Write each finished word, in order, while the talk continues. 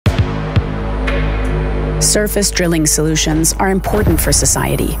Surface drilling solutions are important for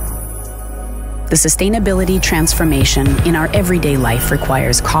society. The sustainability transformation in our everyday life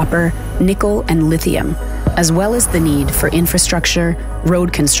requires copper, nickel, and lithium, as well as the need for infrastructure,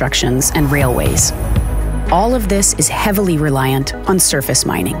 road constructions, and railways. All of this is heavily reliant on surface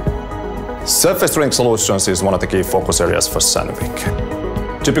mining. Surface drilling solutions is one of the key focus areas for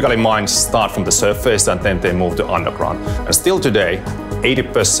Sandvik. Typically, mines start from the surface and then they move to underground. And still today,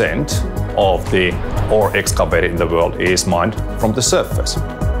 80% of the ore excavated in the world is mined from the surface.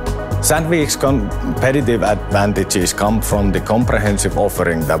 Sandvik's competitive advantages come from the comprehensive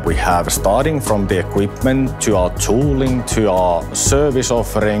offering that we have, starting from the equipment to our tooling, to our service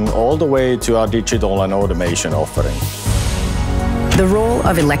offering, all the way to our digital and automation offering. The role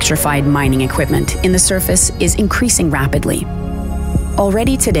of electrified mining equipment in the surface is increasing rapidly.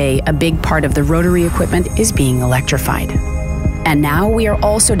 Already today, a big part of the rotary equipment is being electrified. And now we are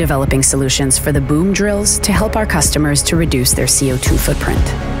also developing solutions for the boom drills to help our customers to reduce their CO2 footprint.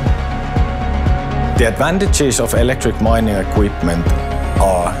 The advantages of electric mining equipment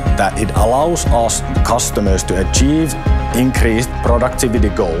are that it allows us customers to achieve increased productivity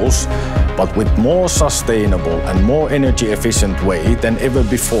goals, but with more sustainable and more energy efficient way than ever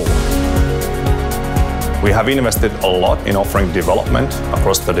before. We have invested a lot in offering development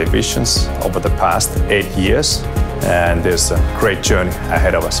across the divisions over the past 8 years, and there's a great journey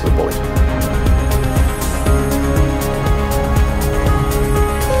ahead of us, we believe.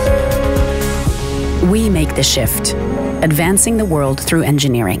 We make the shift, advancing the world through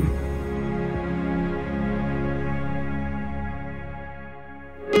engineering.